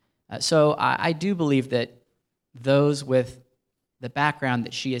time. So I do believe that those with the background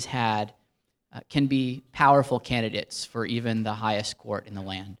that she has had can be powerful candidates for even the highest court in the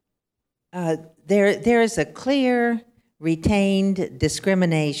land. There is a clear retained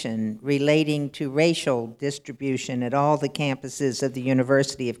discrimination relating to racial distribution at all the campuses of the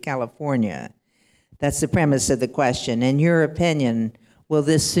University of California. That's the premise of the question. In your opinion, will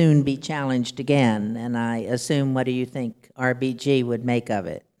this soon be challenged again? And I assume, what do you think RBG would make of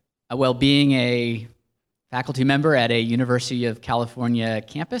it? Well, being a faculty member at a University of California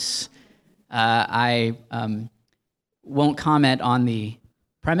campus, I won't comment on the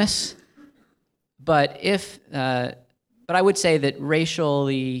premise, but I would say that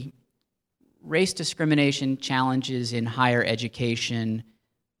race discrimination challenges in higher education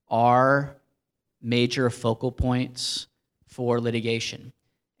are major focal points for litigation.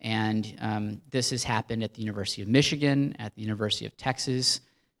 And this has happened at the University of Michigan, at the University of Texas,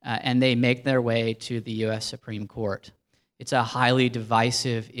 and they make their way to the U.S. Supreme Court. It's a highly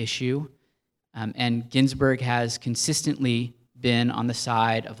divisive issue, and Ginsburg has consistently been on the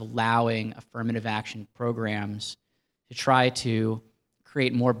side of allowing affirmative action programs to try to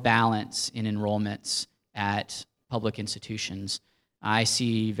create more balance in enrollments at public institutions. I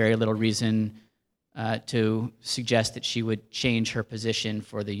see very little reason to suggest that she would change her position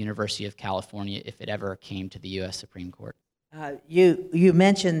for the University of California if it ever came to the U.S. Supreme Court. You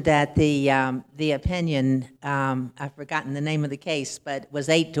mentioned that the opinion, I've forgotten the name of the case, but was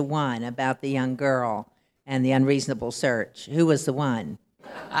 8-1 about the young girl and the unreasonable search. Who was the one?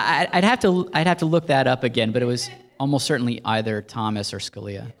 I'd have to look that up again, but it was almost certainly either Thomas or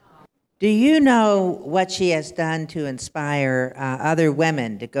Scalia. Do you know what she has done to inspire other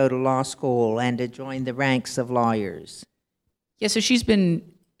women to go to law school and to join the ranks of lawyers? Yeah, so she's been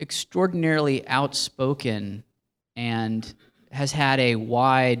extraordinarily outspoken and has had a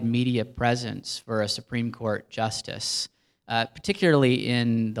wide media presence for a Supreme Court justice, particularly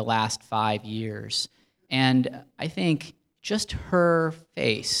in the last 5 years. And I think just her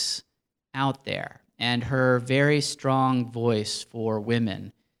face out there and her very strong voice for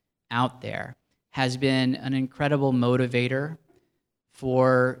women out there has been an incredible motivator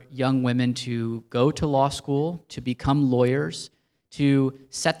for young women to go to law school, to become lawyers, to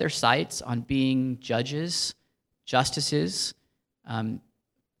set their sights on being judges, justices,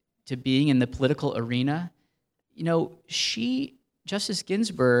 to being in the political arena. You know, Justice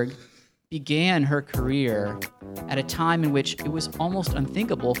Ginsburg, began her career at a time in which it was almost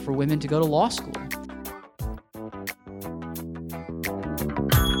unthinkable for women to go to law school.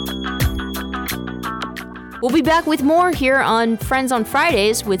 We'll be back with more here on Friends on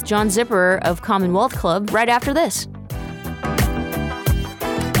Fridays with John Zipperer of Commonwealth Club right after this.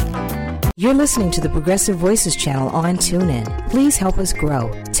 You're listening to the Progressive Voices channel on TuneIn. Please help us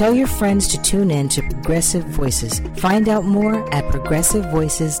grow. Tell your friends to tune in to Progressive Voices. Find out more at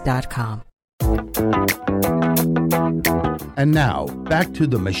progressivevoices.com. And now, back to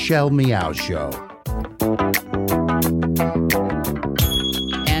the Michelle Meow Show.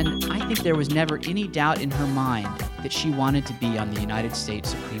 And I think there was never any doubt in her mind that she wanted to be on the United States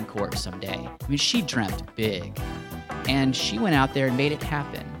Supreme Court someday. I mean, she dreamt big. And she went out there and made it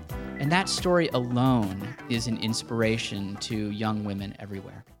happen. And that story alone is an inspiration to young women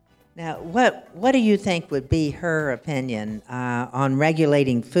everywhere. Now, what do you think would be her opinion on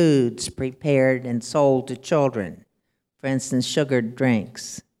regulating foods prepared and sold to children? For instance, sugared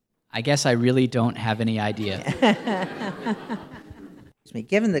drinks. I guess I really don't have any idea.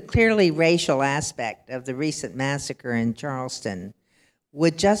 Given the clearly racial aspect of the recent massacre in Charleston,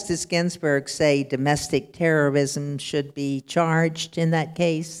 would Justice Ginsburg say domestic terrorism should be charged in that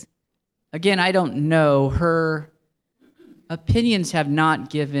case? Again, I don't know. Her opinions have not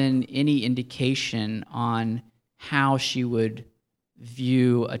given any indication on how she would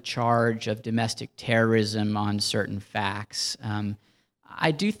view a charge of domestic terrorism on certain facts.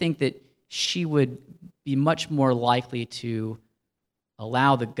 I do think that she would be much more likely to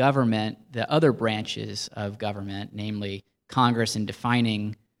allow the government, the other branches of government, namely Congress in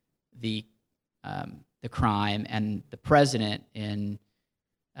defining the crime and the president in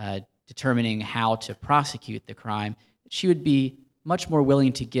determining how to prosecute the crime, she would be much more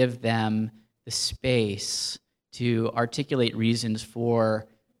willing to give them the space to articulate reasons for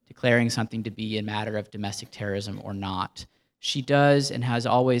declaring something to be a matter of domestic terrorism or not. She does and has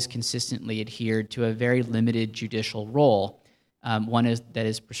always consistently adhered to a very limited judicial role, one that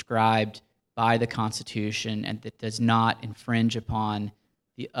is prescribed by the Constitution and that does not infringe upon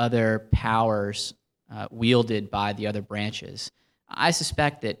the other powers wielded by the other branches. I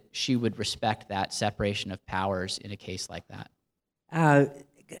suspect that she would respect that separation of powers in a case like that.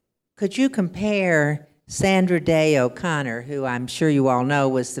 Could you compare Sandra Day O'Connor, who I'm sure you all know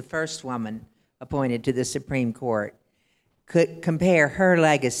was the first woman appointed to the Supreme Court, could compare her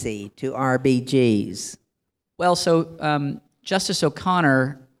legacy to RBG's? Well, so Justice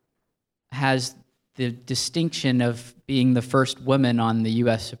O'Connor has the distinction of being the first woman on the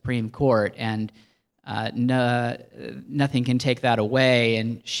U.S. Supreme Court, and nothing can take that away.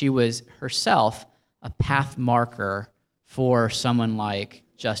 And she was herself a path marker for someone like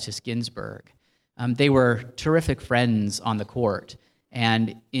Justice Ginsburg. They were terrific friends on the court,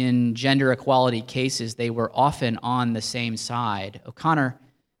 and in gender equality cases, they were often on the same side. O'Connor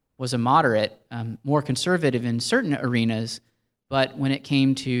was a moderate, more conservative in certain arenas, but when it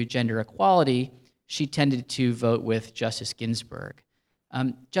came to gender equality, she tended to vote with Justice Ginsburg.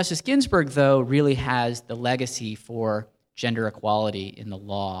 Justice Ginsburg, though, really has the legacy for gender equality in the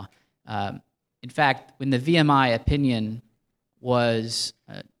law. In fact, when the VMI opinion was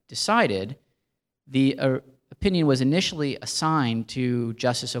decided, the opinion was initially assigned to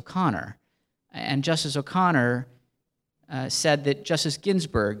Justice O'Connor. And Justice O'Connor said that Justice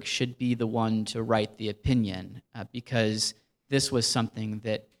Ginsburg should be the one to write the opinion because this was something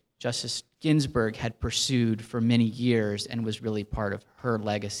that Justice Ginsburg had pursued for many years and was really part of her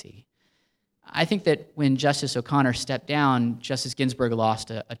legacy. I think that when Justice O'Connor stepped down, Justice Ginsburg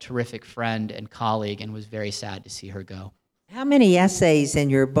lost a terrific friend and colleague and was very sad to see her go. How many essays in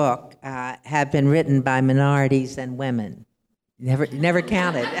your book have been written by minorities and women? Never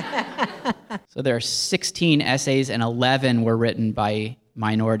counted. So there are 16 essays and 11 were written by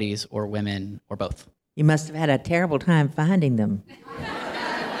minorities or women or both. You must have had a terrible time finding them.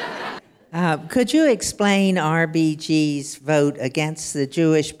 Could you explain RBG's vote against the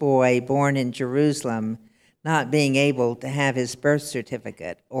Jewish boy born in Jerusalem not being able to have his birth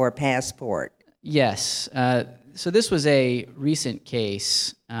certificate or passport? Yes. So this was a recent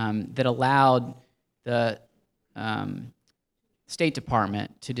case that allowed the State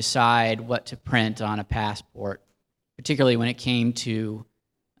Department to decide what to print on a passport, particularly when it came to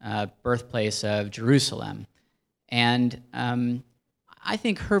birthplace of Jerusalem. And I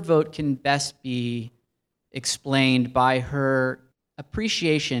think her vote can best be explained by her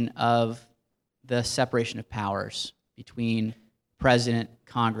appreciation of the separation of powers between President,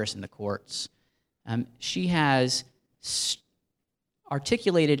 Congress, and the courts. She has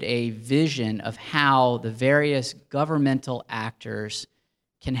articulated a vision of how the various governmental actors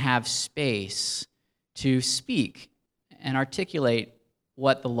can have space to speak and articulate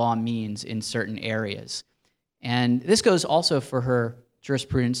what the law means in certain areas. And this goes also for her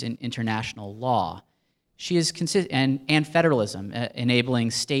jurisprudence in international law. she is and federalism,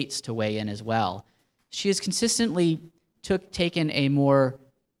 enabling states to weigh in as well. She has consistently taken a more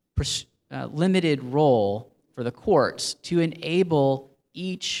limited role for the courts to enable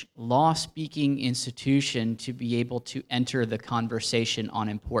each law-speaking institution to be able to enter the conversation on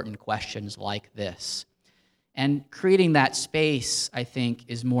important questions like this. And creating that space, I think,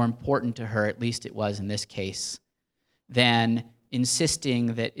 is more important to her, at least it was in this case, than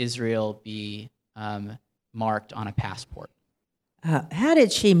insisting that Israel be marked on a passport. How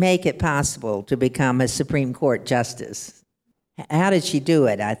did she make it possible to become a Supreme Court justice? How did she do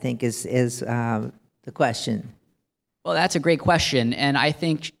it, I think, is the question. Well, that's a great question. And I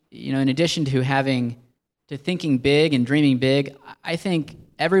think, in addition to thinking big and dreaming big, I think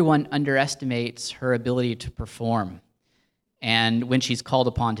everyone underestimates her ability to perform, and when she's called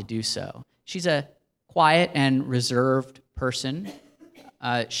upon to do so. She's a quiet and reserved person.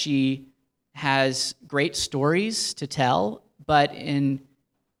 She has great stories to tell, but in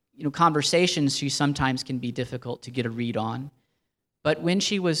conversations, she sometimes can be difficult to get a read on. But when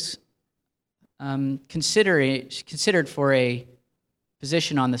she was considered for a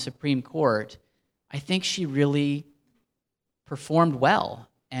position on the Supreme Court, I think she really performed well,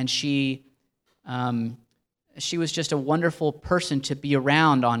 and she was just a wonderful person to be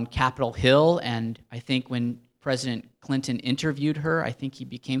around on Capitol Hill. And I think when President Clinton interviewed her, I think he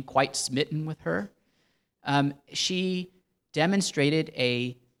became quite smitten with her. She demonstrated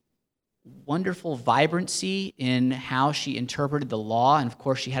a wonderful vibrancy in how she interpreted the law, and of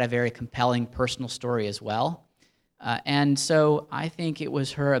course she had a very compelling personal story as well. And so I think it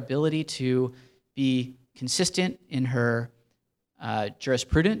was her ability to be consistent in her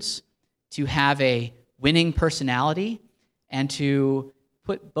jurisprudence, to have a winning personality, and to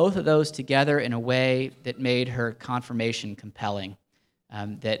put both of those together in a way that made her confirmation compelling,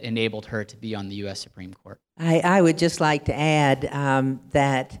 that enabled her to be on the U.S. Supreme Court. I would just like to add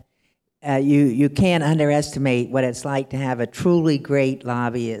that you can't underestimate what it's like to have a truly great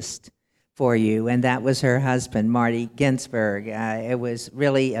lobbyist for you, and that was her husband, Marty Ginsburg. It was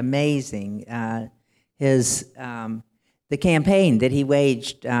really amazing. The campaign that he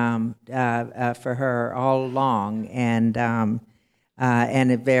waged for her all along, and a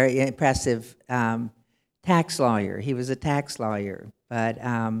very impressive tax lawyer. He was a tax lawyer, but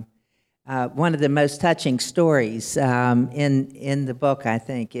one of the most touching stories in the book, I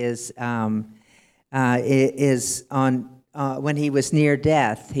think, is on when he was near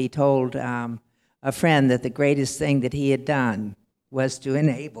death. He told a friend that the greatest thing that he had done was to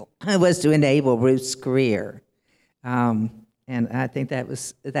enable Ruth's career, and I think that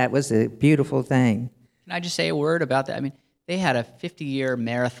was a beautiful thing. Can I just say a word about that? I mean, they had a 50-year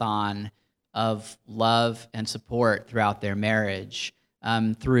marathon of love and support throughout their marriage,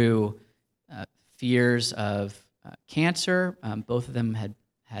 through fears of cancer. Both of them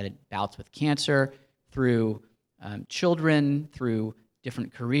had bouts with cancer, through children, through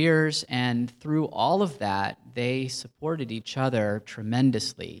different careers, and through all of that, they supported each other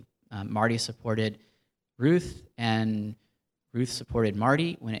tremendously. Marty supported Ruth, and Ruth supported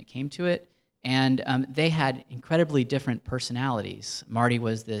Marty when it came to it. And they had incredibly different personalities. Marty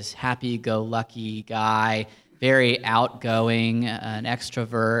was this happy-go-lucky guy, very outgoing, an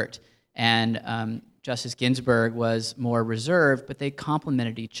extrovert, and Justice Ginsburg was more reserved, but they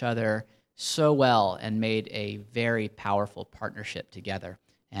complemented each other so well and made a very powerful partnership together.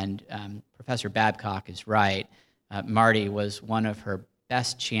 And Professor Babcock is right. Marty was one of her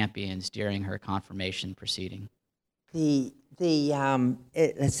best champions during her confirmation proceeding.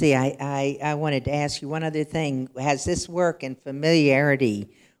 Let's see, I wanted to ask you one other thing. Has this work and familiarity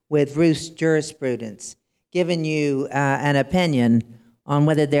with Ruth's jurisprudence given you an opinion on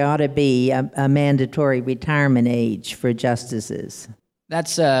whether there ought to be a mandatory retirement age for justices?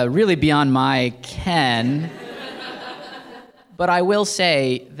 That's really beyond my ken. But I will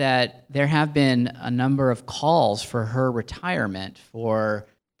say that there have been a number of calls for her retirement for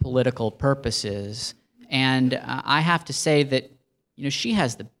political purposes. And I have to say that, she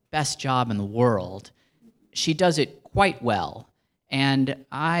has the best job in the world. She does it quite well. And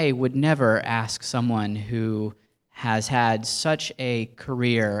I would never ask someone who has had such a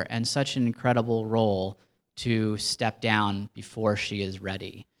career and such an incredible role to step down before she is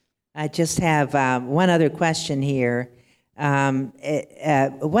ready. I just have one other question here.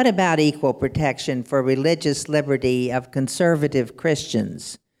 What about equal protection for religious liberty of conservative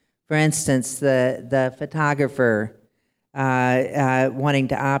Christians? For instance, the photographer wanting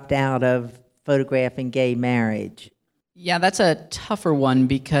to opt out of photographing gay marriage. Yeah, that's a tougher one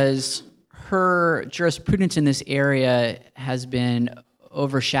because her jurisprudence in this area has been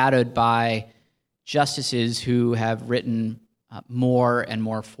overshadowed by justices who have written more and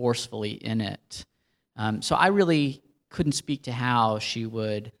more forcefully in it. So I really couldn't speak to how she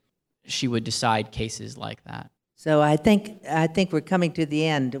would decide cases like that. So I think we're coming to the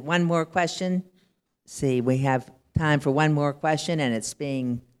end. One more question. See, we have time for one more question, and it's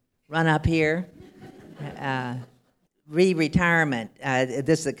being run up here. Re-retirement.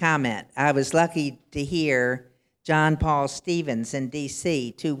 This is a comment. I was lucky to hear John Paul Stevens in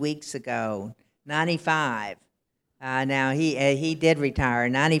D.C. 2 weeks ago, 95. Now he did retire,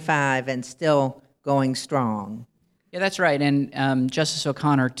 95, and still going strong. Yeah, that's right. And Justice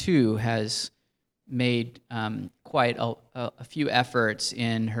O'Connor, too, has made quite a few efforts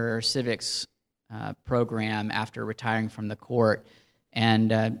in her civics program after retiring from the court.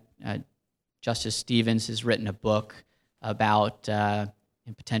 And Justice Stevens has written a book about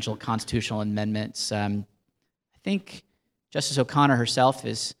potential constitutional amendments. I think Justice O'Connor herself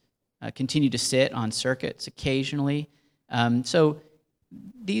has continued to sit on circuits occasionally. So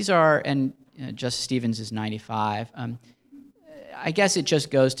these are, and Justice Stevens is 95. I guess it just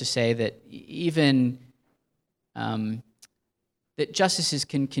goes to say that even that justices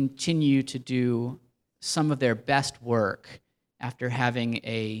can continue to do some of their best work after having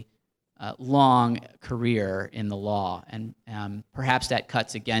a long career in the law, and perhaps that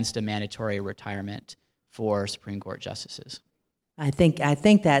cuts against a mandatory retirement for Supreme Court justices. I think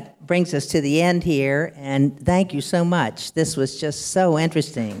that brings us to the end here, and thank you so much. This was just so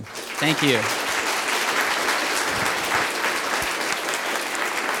interesting. Thank you.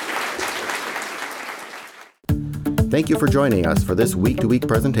 Thank you for joining us for this week-to-week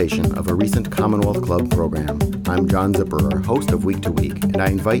presentation of a recent Commonwealth Club program. I'm John Zipperer, host of Week to Week, and I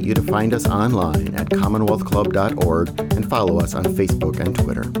invite you to find us online at commonwealthclub.org and follow us on Facebook and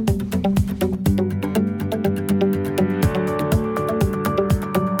Twitter.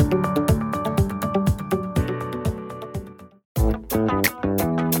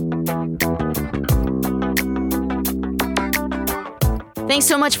 Thanks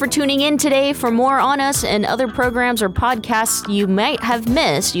so much for tuning in today. For more on us and other programs or podcasts you might have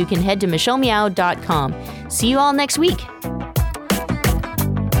missed, you can head to michellemeow.com. See you all next week.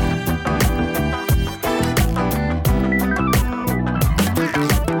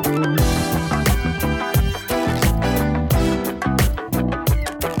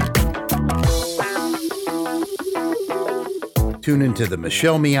 Tune into the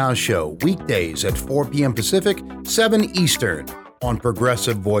Michelle Meow Show weekdays at 4 p.m. Pacific, 7 Eastern on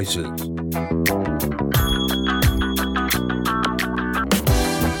Progressive Voices.